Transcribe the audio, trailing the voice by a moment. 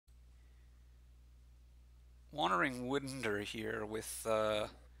Wandering Winder here with,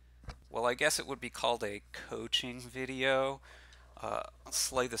 well, I guess it would be called a coaching video,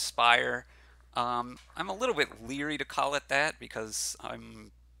 Slay the Spire. I'm a little bit leery to call it that because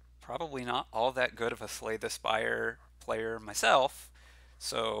I'm probably not all that good of a Slay the Spire player myself.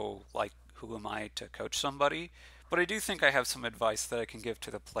 So, like, who am I to coach somebody? But I do think I have some advice that I can give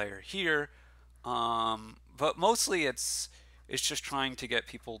to the player here. But mostly it's just trying to get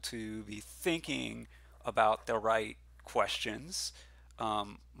people to be thinking about the right questions,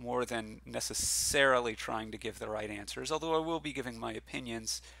 more than necessarily trying to give the right answers. Although I will be giving my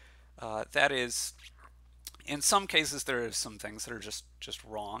opinions. That is, in some cases, there are some things that are just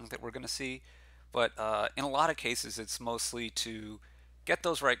wrong that we're going to see, but in a lot of cases, it's mostly to get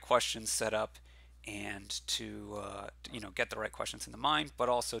those right questions set up and to get the right questions in the mind, but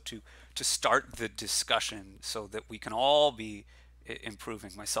also to start the discussion so that we can all be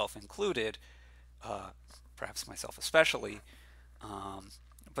improving, myself included, uh, perhaps myself especially, um,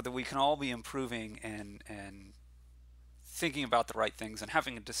 but that we can all be improving and thinking about the right things and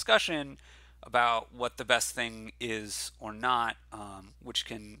having a discussion about what the best thing is or not, which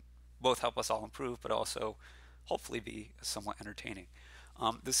can both help us all improve, but also hopefully be somewhat entertaining.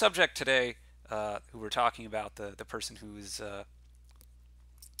 The subject today, who we're talking about, the person who's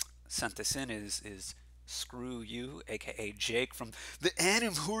sent this in is Screw You, aka Jake from the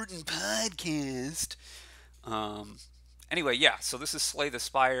Adam Horton podcast. Um, anyway, yeah. So this is Slay the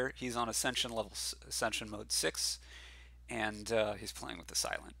Spire. He's on Ascension mode 6, and he's playing with the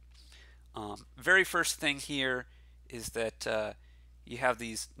Silent. Very first thing here is that you have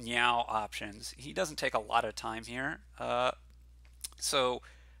these Meow options. He doesn't take a lot of time here. So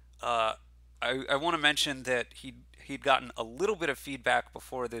uh, I want to mention that he'd gotten a little bit of feedback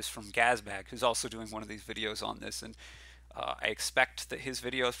before this from Gazbag, who's also doing one of these videos on this, and I expect that his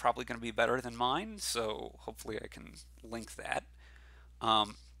video is probably going to be better than mine, so hopefully I can link that.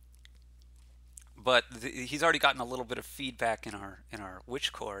 Um, but he's already gotten a little bit of feedback in our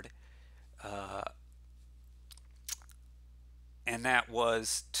witch chord, uh, and that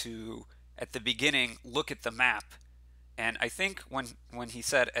was to, at the beginning, look at the map. And I think when he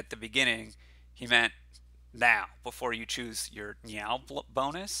said at the beginning, he meant now, before you choose your Meow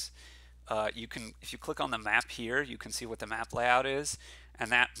bonus. You can, if you click on the map here, you can see what the map layout is,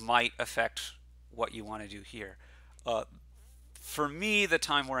 and that might affect what you want to do here. For me, the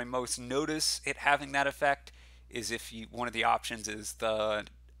time where I most notice it having that effect is if one of the options is the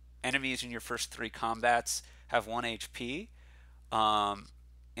enemies in your first 3 combats have 1 HP. Um,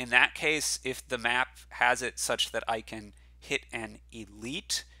 in that case, if the map has it such that I can hit an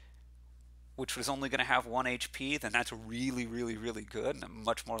elite, which was only going to have 1 HP, then that's really, really, really good, and I'm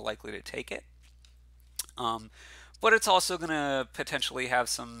much more likely to take it. But it's also going to potentially have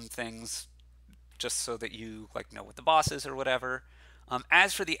some things just so that you know what the boss is or whatever.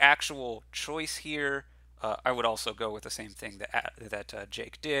 As for the actual choice here, I would also go with the same thing that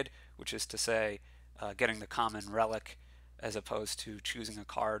Jake did, which is to say getting the common relic as opposed to choosing a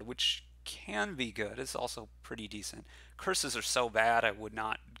card, which can be good. It's also pretty decent. Curses are so bad, I would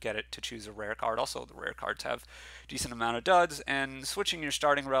not get it to choose a rare card. Also, the rare cards have decent amount of duds, and switching your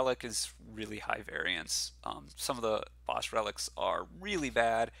starting relic is really high variance. Some of the boss relics are really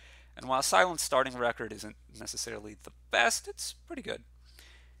bad, and while Silent's starting record isn't necessarily the best, it's pretty good.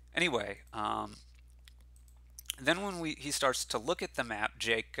 Anyway, then when he starts to look at the map,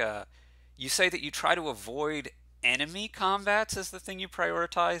 Jake, you say that you try to avoid enemy combats as the thing you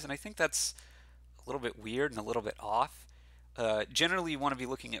prioritize, and I think that's a little bit weird and a little bit off. Generally, you want to be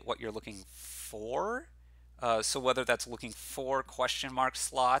looking at what you're looking for. So whether that's looking for question mark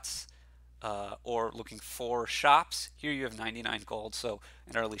slots or looking for shops. Here you have 99 gold, so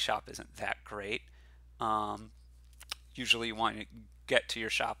an early shop isn't that great. Usually you want to get to your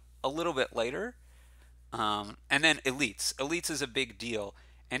shop a little bit later. And then elites. Elites is a big deal.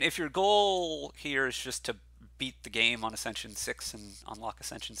 And if your goal here is just to beat the game on Ascension 6 and unlock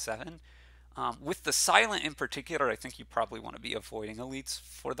Ascension 7, with the Silent in particular, I think you probably want to be avoiding elites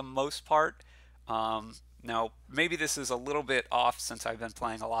for the most part. Now, maybe this is a little bit off since I've been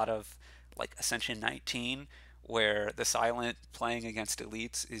playing a lot of like Ascension 19, where the Silent playing against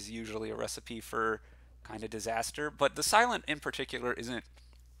elites is usually a recipe for kind of disaster. But the Silent in particular isn't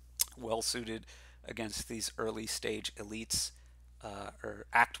well suited against these early stage elites, or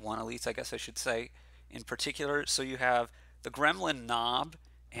Act 1 elites, I guess I should say, in particular. So you have the Gremlin Knob,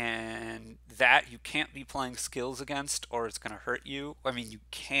 and that you can't be playing skills against or it's going to hurt you. I mean, you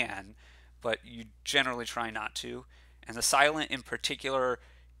can, but you generally try not to. And the Silent in particular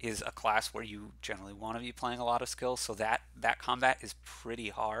is a class where you generally want to be playing a lot of skills, so that combat is pretty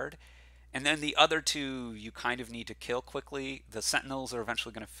hard. And then the other two you kind of need to kill quickly. The Sentinels are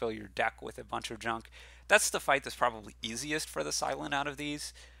eventually going to fill your deck with a bunch of junk. That's the fight that's probably easiest for the Silent out of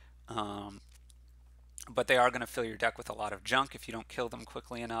these. Um, but they are going to fill your deck with a lot of junk if you don't kill them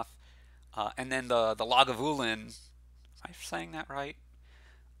quickly enough. And then the Lagavulin, am I saying that right?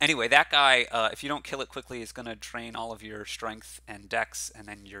 Anyway, that guy, if you don't kill it quickly, is going to drain all of your strength and dex, and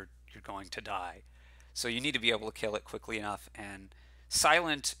then you're going to die. So you need to be able to kill it quickly enough. And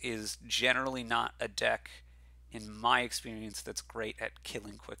Silent is generally not a deck, in my experience, that's great at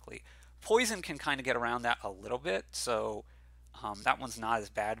killing quickly. Poison can kind of get around that a little bit, so that one's not as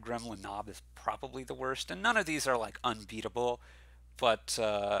bad. Gremlin Knob is probably the worst, and none of these are like unbeatable. But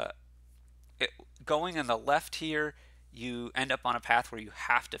it, going in the left here, you end up on a path where you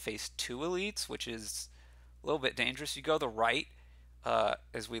have to face two elites, which is a little bit dangerous. You go the right,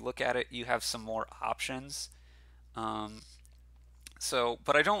 as we look at it, you have some more options. Um,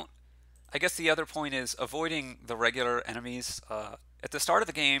 but I guess the other point is avoiding the regular enemies. At the start of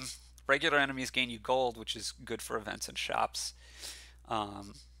the game, regular enemies gain you gold, which is good for events and shops.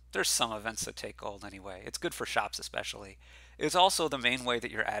 Um, there's some events that take gold anyway. It's good for shops especially. It's also the main way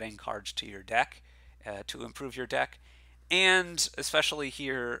that you're adding cards to your deck to improve your deck. And especially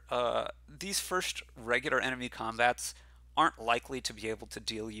here, these first regular enemy combats aren't likely to be able to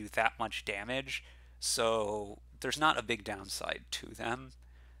deal you that much damage, so there's not a big downside to them.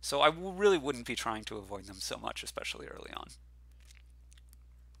 So I really wouldn't be trying to avoid them so much, especially early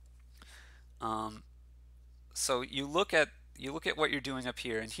on. So you look at what you're doing up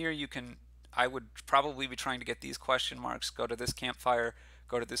here, and here you can. I would probably be trying to get these question marks. Go to this campfire.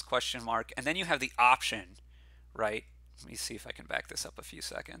 Go to this question mark, and then you have the option, right? Let me see if I can back this up a few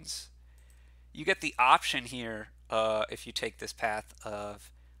seconds. You get the option here if you take this path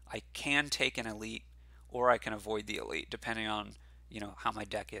of I can take an elite or I can avoid the elite depending on how my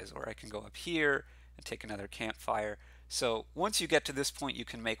deck is, or I can go up here and take another campfire. So once you get to this point you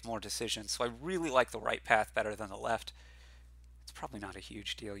can make more decisions. So I really like the right path better than the left. It's probably not a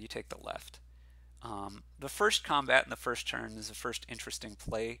huge deal. You take the left. The first combat in the first turn is the first interesting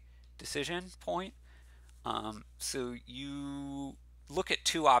play decision point. So you look at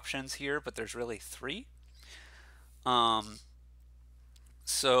two options here, but there's really three.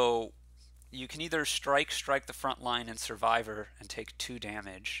 So you can either strike the front line and Survivor and take 2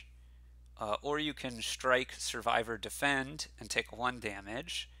 damage, or you can strike, Survivor, defend and take 1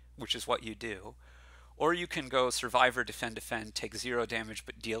 damage, which is what you do. Or you can go Survivor, defend, take 0 damage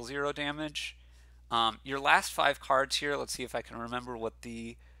but deal 0 damage. Your last 5 cards here, let's see if I can remember what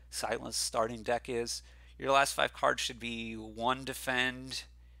the Silence starting deck is. Your last 5 cards should be 1 defend,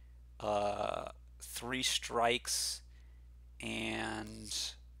 3 strikes,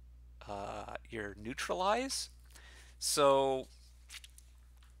 and your neutralize. So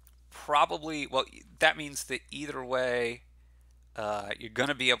probably, well, that means that either way, you're going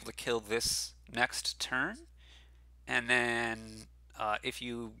to be able to kill this next turn. And then if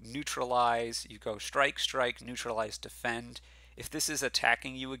you neutralize, you go strike, neutralize, defend. If this is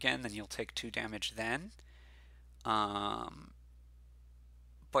attacking you again, then you'll take 2 damage then.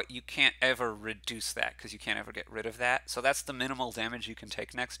 But you can't ever reduce that because you can't ever get rid of that. So that's the minimal damage you can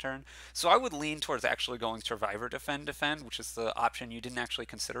take next turn. So I would lean towards actually going Survivor, defend, which is the option you didn't actually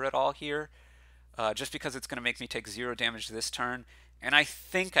consider at all here, just because it's going to make me take 0 damage this turn. And I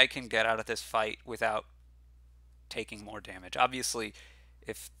think I can get out of this fight without taking more damage. Obviously,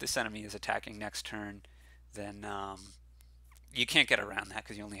 if this enemy is attacking next turn, then you can't get around that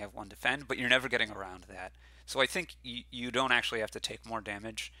because you only have 1 defend, but you're never getting around that. So I think you don't actually have to take more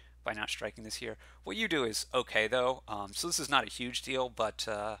damage by not striking this here. What you do is okay though. So this is not a huge deal, but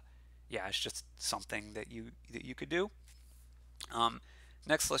yeah, it's just something that you could do.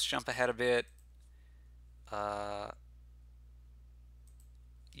 Next, let's jump ahead a bit.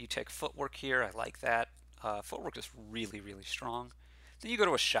 You take footwork here. I like that. Footwork is really, really strong. Then you go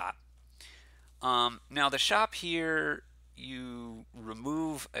to a shop. Now the shop here, you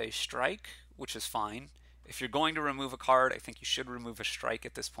remove a strike, which is fine. If you're going to remove a card, I think you should remove a strike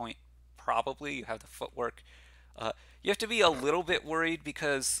at this point. Probably. You have the footwork. You have to be a little bit worried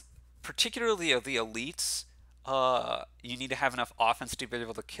because, particularly of the elites, you need to have enough offense to be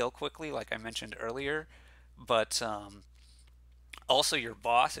able to kill quickly, like I mentioned earlier. But also your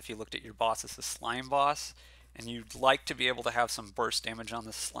boss, if you looked at your boss as the slime boss, and you'd like to be able to have some burst damage on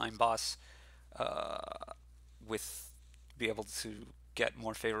the slime boss be able to get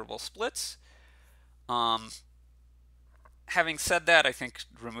more favorable splits. Having said that, I think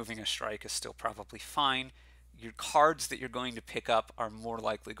removing a strike is still probably fine. Your cards that you're going to pick up are more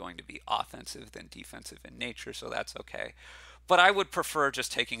likely going to be offensive than defensive in nature, so that's okay. But I would prefer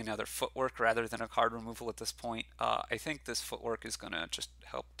just taking another footwork rather than a card removal at this point. I think this footwork is going to just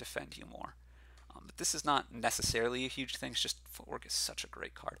help defend you more. But this is not necessarily a huge thing. It's just footwork is such a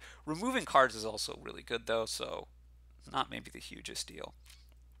great card. Removing cards is also really good though, so not maybe the hugest deal.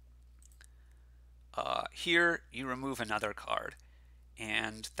 Here you remove another card,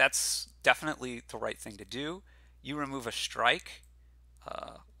 and that's definitely the right thing to do. You remove a strike.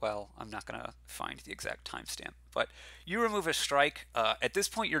 Well, I'm not going to find the exact timestamp, but you remove a strike. At this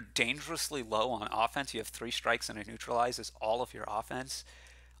point, you're dangerously low on offense. You have 3 strikes and a neutralize is all of your offense.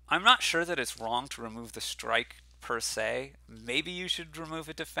 I'm not sure that it's wrong to remove the strike per se. Maybe you should remove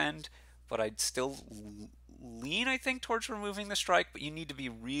a defend, but I'd still lean, I think, towards removing the strike, but you need to be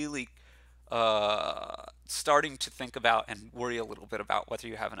really starting to think about and worry a little bit about whether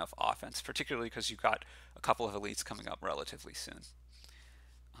you have enough offense, particularly because you've got a couple of elites coming up relatively soon.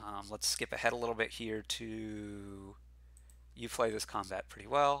 Let's skip ahead a little bit here to you play this combat pretty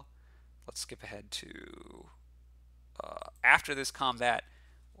well. Let's skip ahead to after this combat,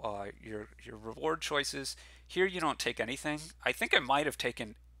 your reward choices. Here you don't take anything. I think I might have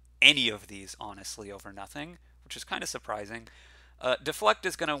taken any of these honestly over nothing, which is kind of surprising. Deflect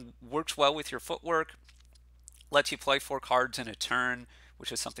is going to work well with your footwork, lets you play 4 cards in a turn,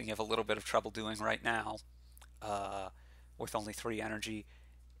 which is something you have a little bit of trouble doing right now with only 3 energy.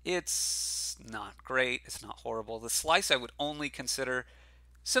 It's not great, it's not horrible. The slice I would only consider.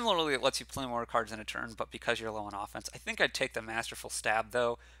 Similarly, it lets you play more cards in a turn, but because you're low on offense, I think I'd take the Masterful Stab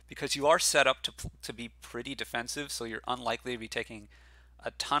though, because you are set up to be pretty defensive, so you're unlikely to be taking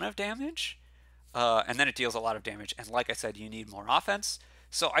a ton of damage. And then it deals a lot of damage, and like I said, you need more offense.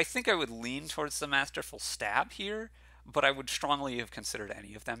 So I think I would lean towards the Masterful Stab here, but I would strongly have considered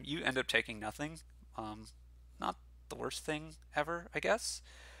any of them. You end up taking nothing. Not the worst thing ever, I guess.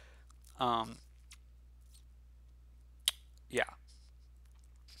 Yeah.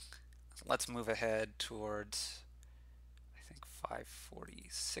 Let's move ahead towards, I think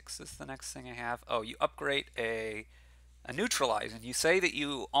 546 is the next thing I have. Oh, you upgrade a neutralize, and you say that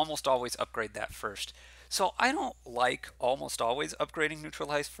you almost always upgrade that first. So I don't like almost always upgrading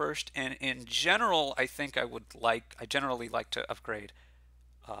neutralize first, and in general, I think I generally like to upgrade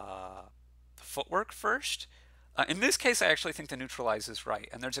footwork first. In this case, I actually think the neutralize is right,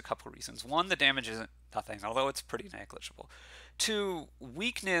 and there's a couple reasons. One, the damage isn't nothing, although it's pretty negligible. 2,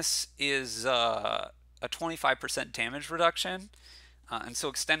 weakness is a 25% damage reduction, and so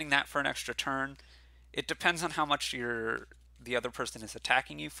extending that for an extra turn, it depends on how much the other person is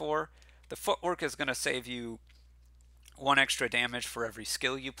attacking you for. The footwork is going to save you 1 extra damage for every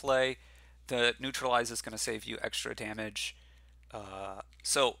skill you play. The neutralize is going to save you extra damage.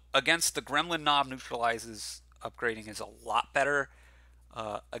 So against the Gremlin Knob, neutralizes upgrading is a lot better.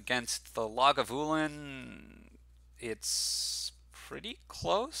 Against the Lagavulin, it's pretty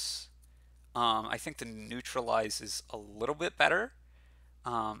close. I think the neutralize is a little bit better.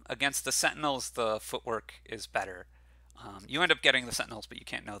 Against the Sentinels, the footwork is better. You end up getting the Sentinels, but you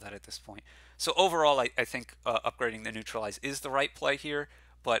can't know that at this point. So overall, I think upgrading the neutralize is the right play here.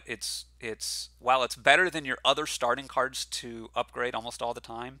 But while it's better than your other starting cards to upgrade almost all the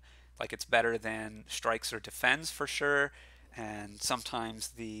time, like it's better than strikes or defends for sure, and sometimes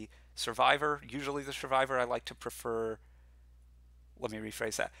the survivor. Usually the survivor I like to prefer. Let me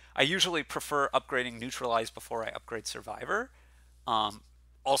rephrase that. I usually prefer upgrading neutralize before I upgrade survivor.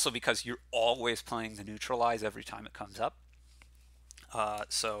 Also because you're always playing the neutralize every time it comes up.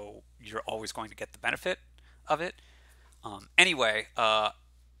 So you're always going to get the benefit of it. Anyway,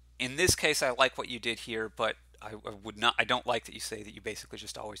 in this case, I like what you did here, but I don't like that you say that you basically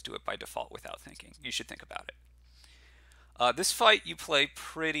just always do it by default without thinking. You should think about it. This fight you play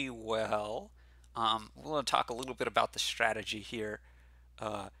pretty well. We're going to talk a little bit about the strategy here.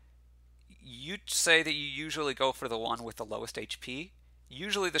 You say that you usually go for the one with the lowest HP.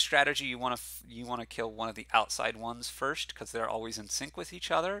 Usually the strategy you want to kill one of the outside ones first because they're always in sync with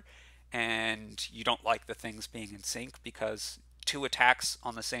each other, and you don't like the things being in sync because 2 attacks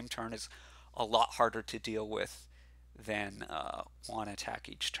on the same turn is a lot harder to deal with than 1 attack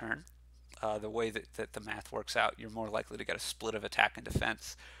each turn. The way that the math works out, you're more likely to get a split of attack and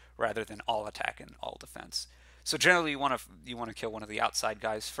defense rather than all attack and all defense. So generally you want to kill one of the outside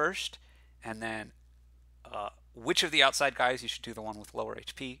guys first, and then which of the outside guys you should do the one with lower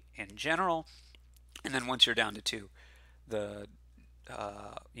HP in general, and then once you're down to 2, that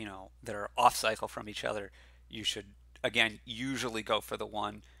are off cycle from each other, you should again usually go for the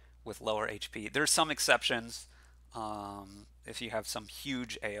one with lower HP. There's some exceptions. If you have some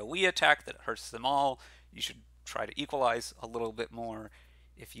huge AoE attack that hurts them all, you should try to equalize a little bit more.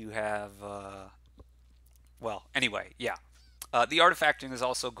 If you have well, anyway, yeah. The artifacting is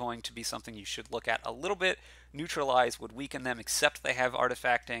also going to be something you should look at a little bit. Neutralize would weaken them, except they have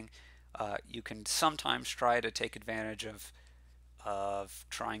artifacting. You can sometimes try to take advantage of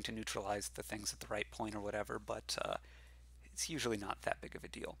trying to neutralize the things at the right point or whatever, but it's usually not that big of a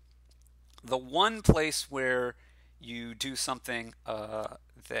deal. The one place where you do something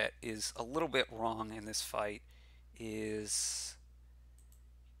that is a little bit wrong in this fight is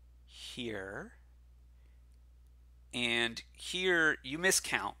here. And here you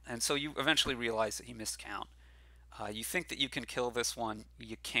miscount, and so you eventually realize that you miscount. You think that you can kill this one.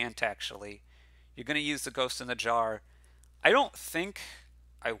 You can't actually. You're going to use the ghost in the jar. I don't think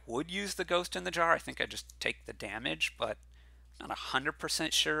I would use the ghost in the jar. I think I just take the damage, but I'm not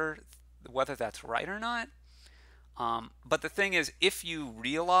 100% sure whether that's right or not. But the thing is, if you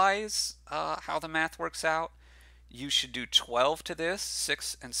realize how the math works out, you should do 12 to this,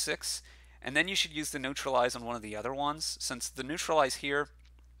 6 and 6, and then you should use the neutralize on one of the other ones, since the neutralize here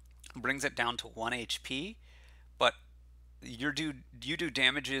brings it down to 1 HP, but you do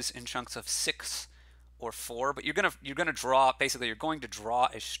damages in chunks of 6 or 4, but you're gonna draw, basically you're going to draw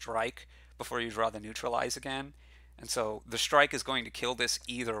a strike before you draw the neutralize again, and so the strike is going to kill this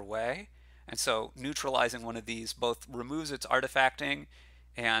either way, and so neutralizing one of these both removes its artifacting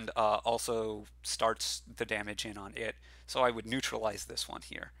and also starts the damage in on it. So I would neutralize this one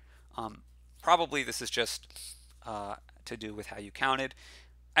here. Probably this is just to do with how you counted.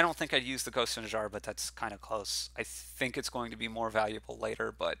 I don't think I'd use the ghost in a jar, but that's kind of close. I think it's going to be more valuable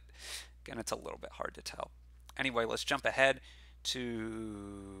later, but again, it's a little bit hard to tell. Anyway, let's jump ahead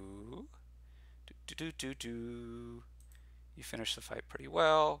to you finish the fight pretty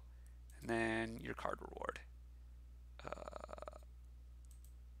well, and then your card reward.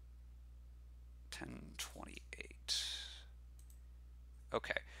 1028.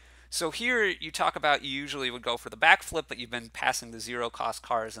 Okay. So here you talk about you usually would go for the backflip, but you've been passing the zero cost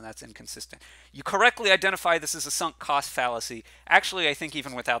cards, and that's inconsistent. You correctly identify this as a sunk cost fallacy. Actually, I think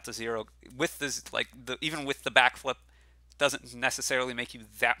even without the zero, with this, even with the backflip, doesn't necessarily make you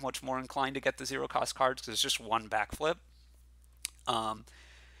that much more inclined to get the zero cost cards because it's just one backflip.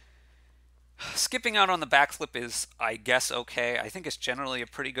 Skipping out on the backflip is, I guess, okay. I think it's generally a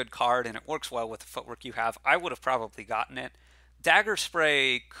pretty good card, and it works well with the footwork you have. I would have probably gotten it. Dagger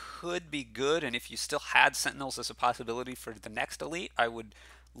Spray could be good, and if you still had Sentinels as a possibility for the next elite, I would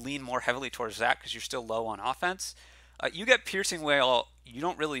lean more heavily towards that because you're still low on offense. You get Piercing Whale. You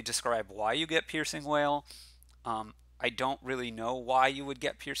don't really describe why you get Piercing Whale. I don't really know why you would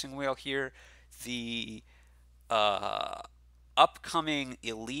get Piercing Whale here. The upcoming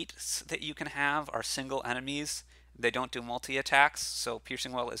elites that you can have are single enemies. They don't do multi-attacks, so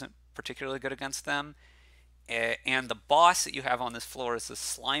Piercing Whale isn't particularly good against them. And the boss that you have on this floor is the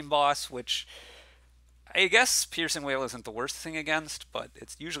Slime Boss, which I guess Piercing Whale isn't the worst thing against, but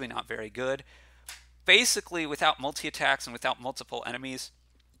it's usually not very good. Basically, without multi-attacks and without multiple enemies,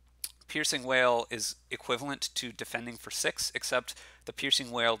 Piercing Whale is equivalent to defending for 6, except the Piercing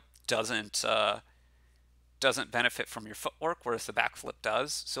Whale doesn't benefit from your footwork, whereas the backflip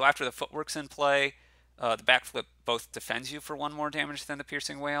does. So after the footwork's in play, the backflip both defends you for 1 more damage than the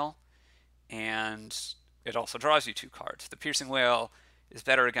Piercing Whale, and it also draws you 2 cards. The Piercing Whale is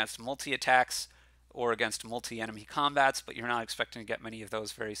better against multi-attacks or against multi-enemy combats, but you're not expecting to get many of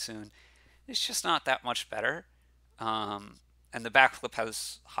those very soon. It's just not that much better. And the backflip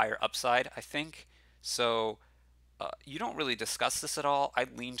has higher upside, I think. So you don't really discuss this at all. I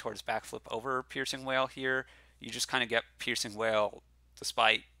lean towards backflip over Piercing Whale here. You just kind of get Piercing Whale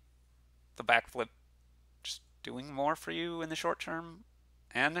despite the backflip just doing more for you in the short term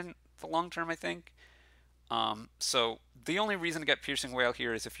and in the long term, I think. So the only reason to get Piercing Whale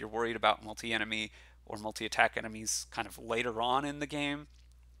here is if you're worried about multi-enemy or multi-attack enemies kind of later on in the game,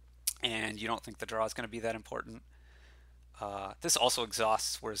 and you don't think the draw is going to be that important. This also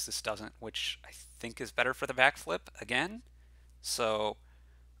exhausts, whereas this doesn't, which I think is better for the backflip again. So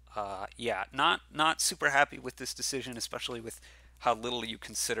yeah, not super happy with this decision, especially with how little you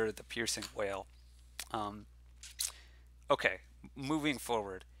consider the Piercing Whale. Okay, moving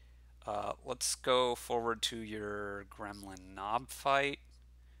forward. Let's go forward to your Gremlin Knob fight.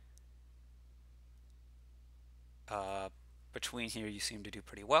 Between here, you seem to do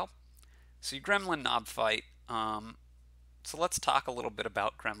pretty well. So your Gremlin Knob fight. So let's talk a little bit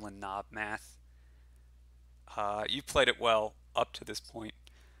about Gremlin Knob math. You played it well up to this point.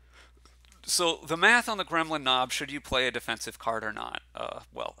 So the math on the Gremlin Knob, should you play a defensive card or not?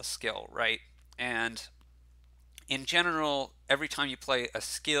 Well, a skill, right? And in general, every time you play a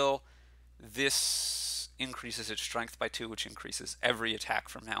skill, this increases its strength by 2, which increases every attack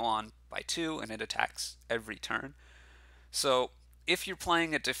from now on by 2, and it attacks every turn. So if you're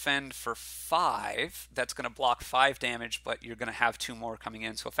playing a defend for 5, that's going to block 5 damage, but you're going to have 2 more coming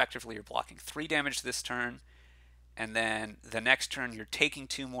in. So effectively, you're blocking 3 damage this turn, and then the next turn you're taking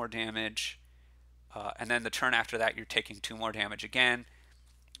 2 more damage, and then the turn after that you're taking 2 more damage again.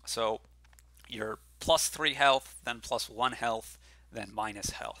 So you're plus 3 health, then plus 1 health, then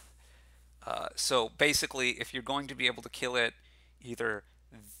minus health. So basically, if you're going to be able to kill it either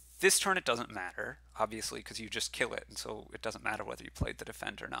this turn, it doesn't matter, obviously, because you just kill it, and so it doesn't matter whether you played the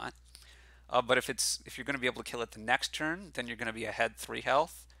defend or not. But if you're going to be able to kill it the next turn, then you're going to be ahead 3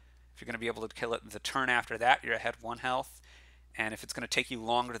 health. If you're going to be able to kill it the turn after that, you're ahead 1 health. And if it's going to take you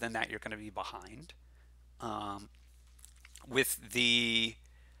longer than that, you're going to be behind. With the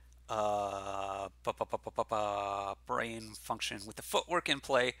brain function, with the footwork in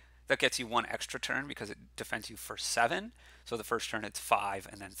play, that gets you 1 extra turn because it defends you for 7. So the first turn it's 5,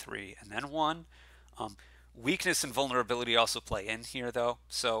 and then 3, and then 1. Weakness and vulnerability also play in here, though.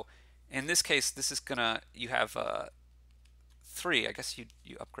 So in this case, this is gonna, you have 3. I guess you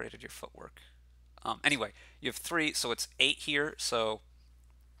upgraded your footwork. Anyway, you have 3, so it's 8 here. So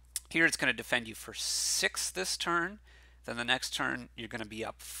here it's going to defend you for 6 this turn. Then the next turn you're going to be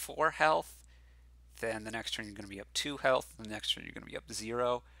up 4 health. Then the next turn you're going to be up 2 health. The next turn you're going to be up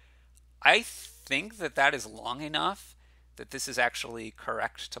 0. I think that that is long enough that this is actually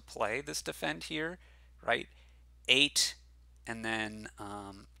correct to play this defend here, right? 8, and then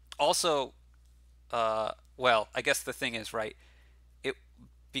also, well, I guess the thing is, right,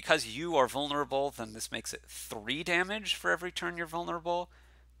 because you are vulnerable, then this makes it 3 damage for every turn you're vulnerable.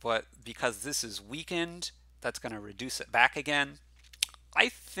 But because this is weakened, that's going to reduce it back again. I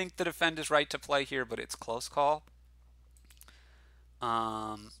think the defend is right to play here, but it's close call.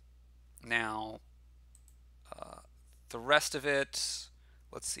 Now, the rest of it,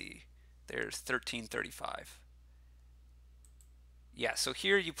 let's see, there's 1335. Yeah, so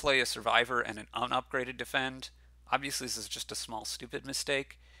here you play a survivor and an unupgraded defend. Obviously, this is just a small, stupid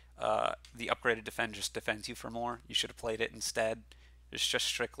mistake. The upgraded defend just defends you for more. You should have played it instead. It's just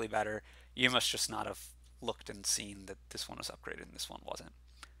strictly better. You must just not have looked and seen that this one was upgraded and this one wasn't.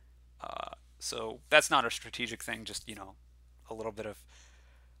 So that's not a strategic thing, just, you know, a little bit of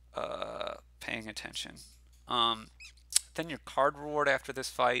paying attention. Then your card reward after this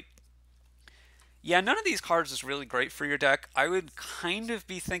fight. Yeah, none of these cards is really great for your deck. I would kind of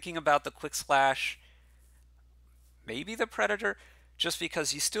be thinking about the Quick Slash, maybe the Predator, just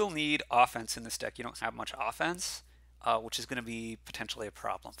because you still need offense in this deck. You don't have much offense, which is going to be potentially a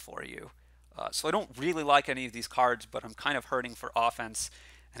problem for you. So I don't really like any of these cards, but I'm kind of hurting for offense,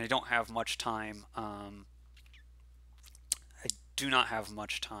 and I don't have much time. I do not have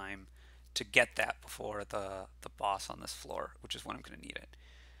much time to get that before the boss on this floor, which is when I'm going to need it.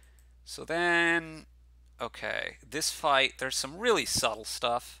 So then, okay, this fight, there's some really subtle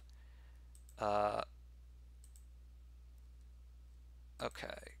stuff. Okay.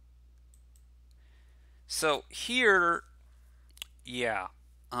 So here, yeah,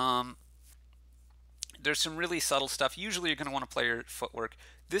 there's some really subtle stuff. Usually you're going to want to play your footwork.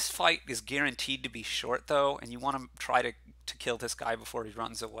 This fight is guaranteed to be short, though, and you want to try to kill this guy before he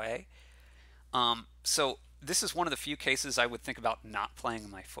runs away. So this is one of the few cases I would think about not playing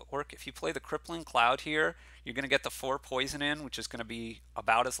my footwork. If you play the Crippling Cloud here, you're going to get the 4 poison in, which is going to be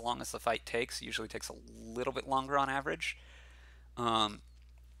about as long as the fight takes. It usually takes a little bit longer on average.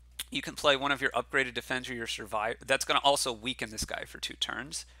 You can play one of your upgraded defense or your survivor. That's going to also weaken this guy for 2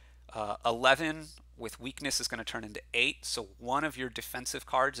 turns. 11 with weakness is going to turn into 8, so one of your defensive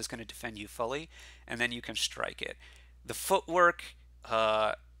cards is going to defend you fully, and then you can strike it. The footwork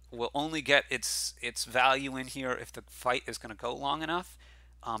will only get its value in here if the fight is going to go long enough.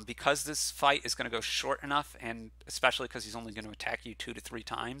 Because this fight is going to go short enough, and especially because he's only going to attack you 2 to 3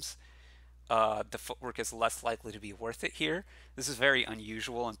 times, the footwork is less likely to be worth it here. This is very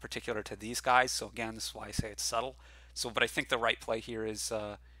unusual, in particular to these guys, so again, this is why I say it's subtle. But I think the right play here is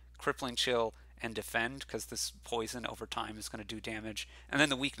Crippling Chill and defend, because this poison over time is going to do damage, and then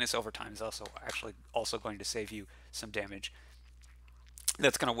the weakness over time is also going to save you some damage.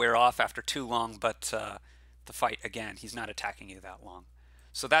 That's going to wear off after too long, but the fight, again, he's not attacking you that long.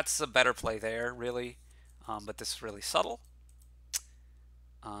 So that's a better play there, really, but this is really subtle.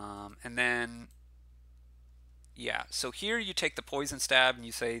 And then, yeah, so here you take the Poison Stab and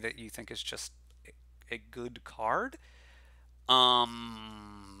you say that you think it's just a good card.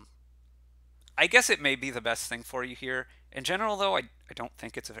 I guess it may be the best thing for you here. In general, though, I don't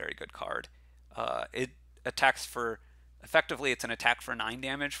think it's a very good card. It attacks for, effectively, it's an attack for 9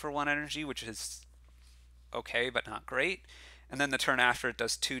 damage for 1 energy, which is okay, but not great. And then the turn after it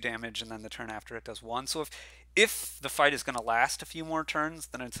does 2 damage, and then the turn after it does 1. So If the fight is going to last a few more turns,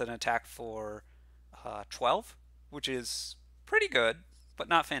 then it's an attack for 12, which is pretty good, but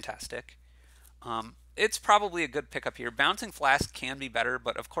not fantastic. It's probably a good pickup here. Bouncing Flask can be better,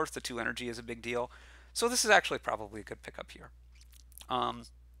 but of course the 2 energy is a big deal. So this is actually probably a good pickup here. Um,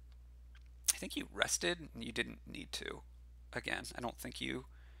 I think you rested and you didn't need to. Again, I don't think you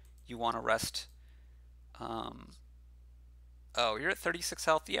want to rest. Um, oh, you're at 36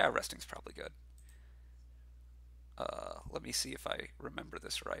 health? Yeah, resting's probably good. Let me see if I remember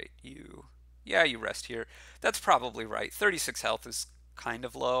this right. Yeah, you rest here. That's probably right. 36 health is kind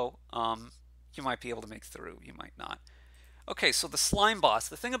of low. You might be able to make through. You might not. Okay, so the slime boss.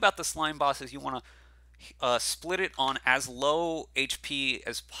 The thing about the slime boss is you want to split it on as low HP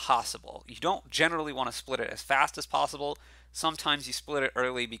as possible. You don't generally want to split it as fast as possible. Sometimes you split it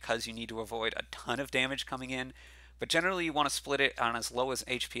early because you need to avoid a ton of damage coming in. But generally you want to split it on as low as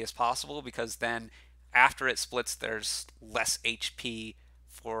HP as possible because then after it splits there's less HP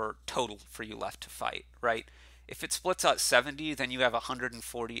for total for you left to fight, right? If it splits at 70, then you have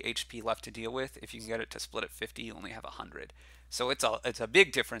 140 HP left to deal with. If you can get it to split at 50, you only have 100. So it's a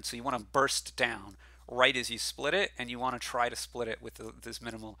big difference. So you want to burst down right as you split it, and you want to try to split it with as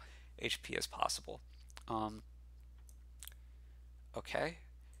minimal HP as possible. Okay,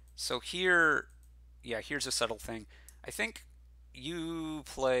 so here, yeah, here's a subtle thing. I think you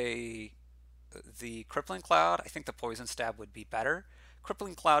play the Crippling Cloud. I think the Poison Stab would be better.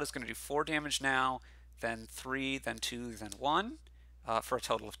 Crippling Cloud is going to do 4 damage now, then 3, then 2, then 1, for a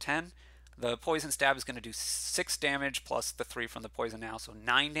total of 10. The Poison Stab is going to do 6 damage plus the 3 from the poison now, so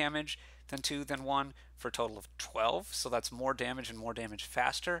 9 damage, then 2, then 1, for a total of 12. So that's more damage and more damage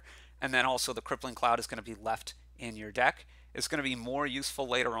faster. And then also the Crippling Cloud is going to be left in your deck. It's going to be more useful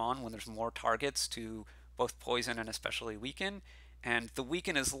later on when there's more targets to both poison and especially weaken. And the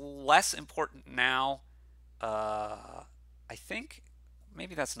weaken is less important now. I think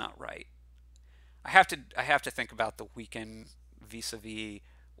maybe that's not right. I have to think about the weaken vis-a-vis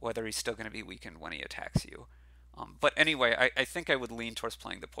whether he's still going to be weakened when he attacks you. But anyway, I think I would lean towards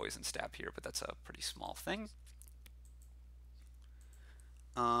playing the Poison Stab here, but that's a pretty small thing.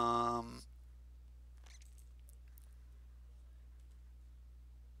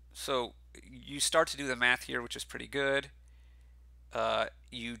 So you start to do the math here, which is pretty good.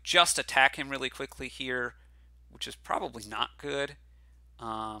 You just attack him really quickly here, which is probably not good.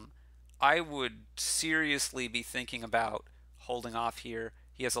 I would seriously be thinking about holding off here.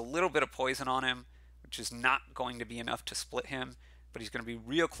 He has a little bit of poison on him, which is not going to be enough to split him, but he's going to be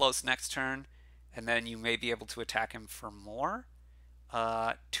real close next turn, and then you may be able to attack him for more.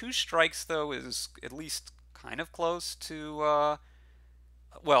 2 strikes, though, is at least kind of close to...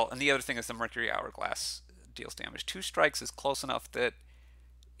 well, and the other thing is the Mercury Hourglass deals damage. 2 strikes is close enough that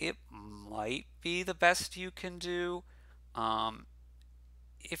it might be the best you can do.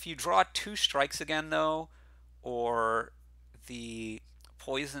 If you draw 2 strikes again, though, or the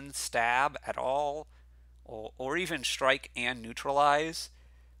Poison Stab at all, or even strike and neutralize,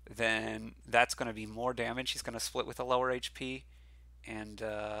 then that's going to be more damage. He's going to split with a lower HP. And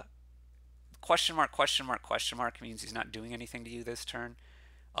question mark, question mark, question mark means he's not doing anything to you this turn.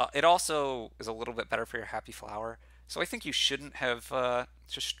 It also is a little bit better for your Happy Flower. So I think you shouldn't have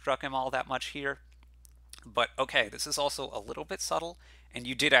just struck him all that much here. But okay, this is also a little bit subtle, and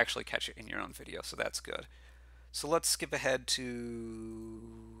you did actually catch it in your own video, so that's good. So let's skip ahead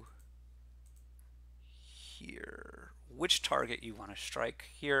to here. Which target you want to strike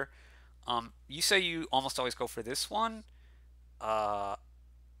here? You say you almost always go for this one. Well,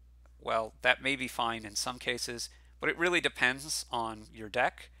 that may be fine in some cases, but it really depends on your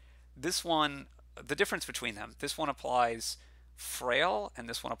deck. This one, the difference between them, this one applies Frail and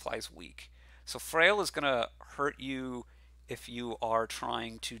this one applies Weak. So Frail is going to hurt you if you are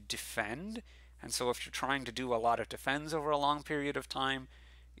trying to defend, and so if you're trying to do a lot of defense over a long period of time,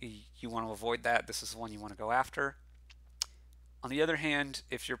 you want to avoid that. This is the one you want to go after. On the other hand,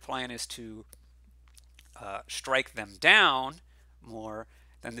 if your plan is to strike them down more,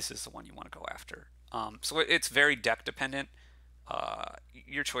 then this is the one you want to go after. So it's very deck dependent.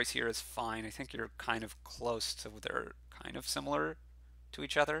 Your choice here is fine. I think you're kind of close to, they're kind of similar to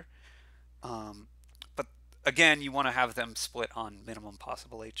each other. But again, you want to have them split on minimum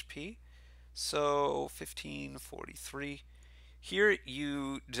possible HP. So 1543. Here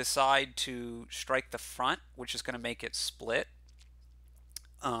you decide to strike the front, which is going to make it split.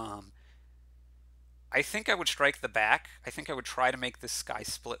 I think I would strike the back. I think I would try to make this guy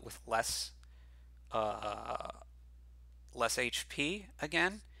split with less HP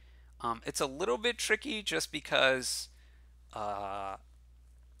again. It's a little bit tricky just because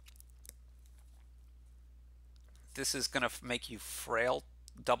this is going to make you frail,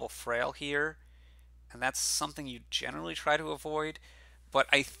 double frail here, and that's something you generally try to avoid. But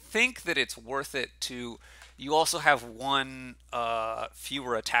I think that it's worth it to. You also have one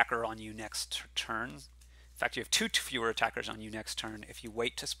fewer attacker on you next turn. In fact, you have two fewer attackers on you next turn if you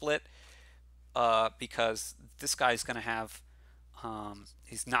wait to split, because this guy's going to have.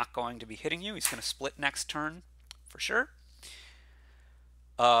 He's not going to be hitting you. He's going to split next turn for sure.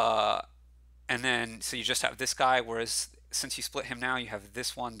 And then, so you just have this guy, whereas since you split him now, you have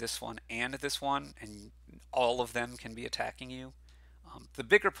this one, and this one, and all of them can be attacking you. The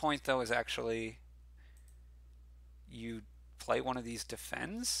bigger point, though, is actually you play one of these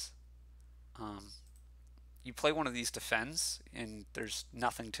defends. You play one of these defends, and there's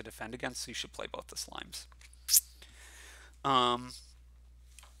nothing to defend against, so you should play both the slimes.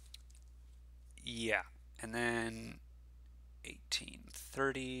 Yeah, and then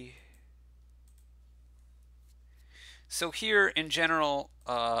 1830. So here, in general,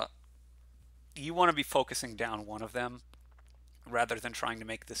 you want to be focusing down one of them rather than trying to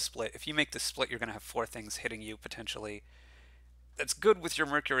make this split. If you make this split, you're going to have four things hitting you potentially. That's good with your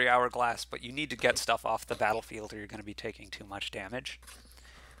Mercury Hourglass, but you need to get stuff off the battlefield or you're going to be taking too much damage.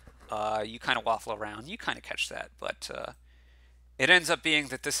 You kind of waffle around. You kind of catch that, but it ends up being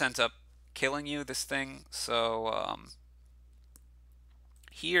that this ends up killing you, this thing. So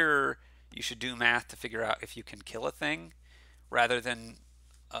here you should do math to figure out if you can kill a thing rather than,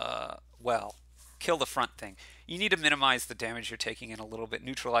 well, kill the front thing. You need to minimize the damage you're taking in a little bit.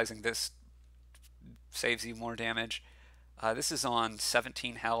 Neutralizing this saves you more damage. This is on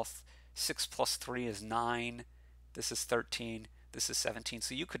 17 health. 6 plus 3 is 9. This is 13. This is 17.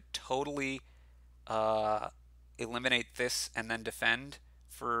 So you could totally eliminate this and then defend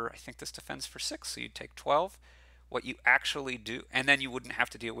for, I think this defends for 6, so you'd take 12. What you actually do, and then you wouldn't have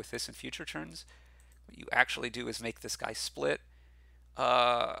to deal with this in future turns. What you actually do is make this guy split.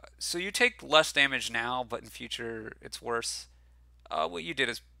 So you take less damage now, but in future it's worse. What you did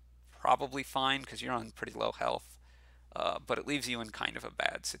is probably fine because you're on pretty low health, but it leaves you in kind of a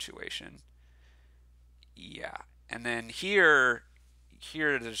bad situation. Yeah, and then here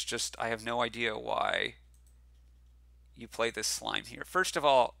there's just, I have no idea why you play this slime here. First of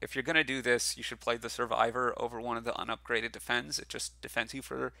all, if you're going to do this, you should play the Survivor over one of the unupgraded defends. It just defends you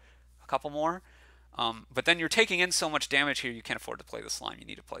for a couple more. But then you're taking in so much damage here, you can't afford to play the slime. You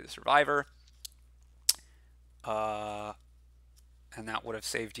need to play the Survivor. And that would have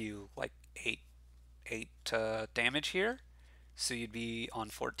saved you like 8 damage here. So you'd be on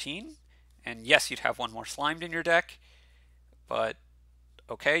 14. And yes, you'd have one more slimed in your deck. But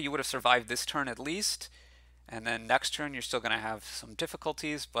okay, you would have survived this turn at least. And then next turn, you're still going to have some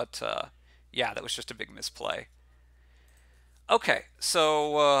difficulties. But yeah, that was just a big misplay. Okay,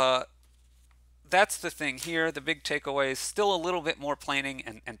 so that's the thing here. The big takeaway is still a little bit more planning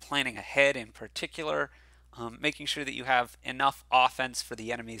and planning ahead in particular. Making sure that you have enough offense for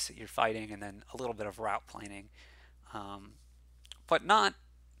the enemies that you're fighting, and then a little bit of route planning. But not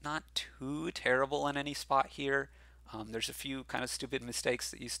too terrible in any spot here. There's a few kind of stupid mistakes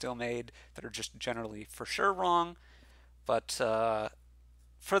that you still made that are just generally for sure wrong. But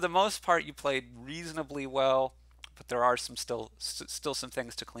for the most part, you played reasonably well. But there are still some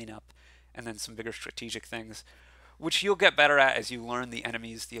things to clean up, and then some bigger strategic things, which you'll get better at as you learn the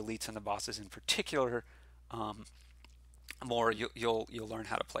enemies, the elites, and the bosses in particular. More you'll learn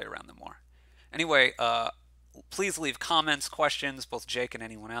how to play around them more. Anyway, please leave comments, questions, both Jake and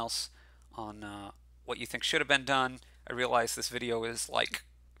anyone else, on what you think should have been done. I realize this video is like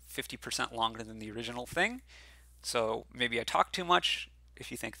 50% longer than the original thing, so maybe I talk too much. If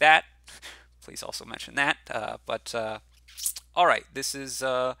you think that, please also mention that. All right, this is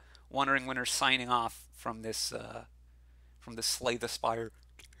Wandering Winter signing off from this Slay the Spire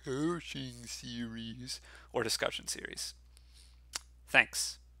coaching series or discussion series.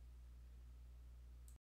 Thanks.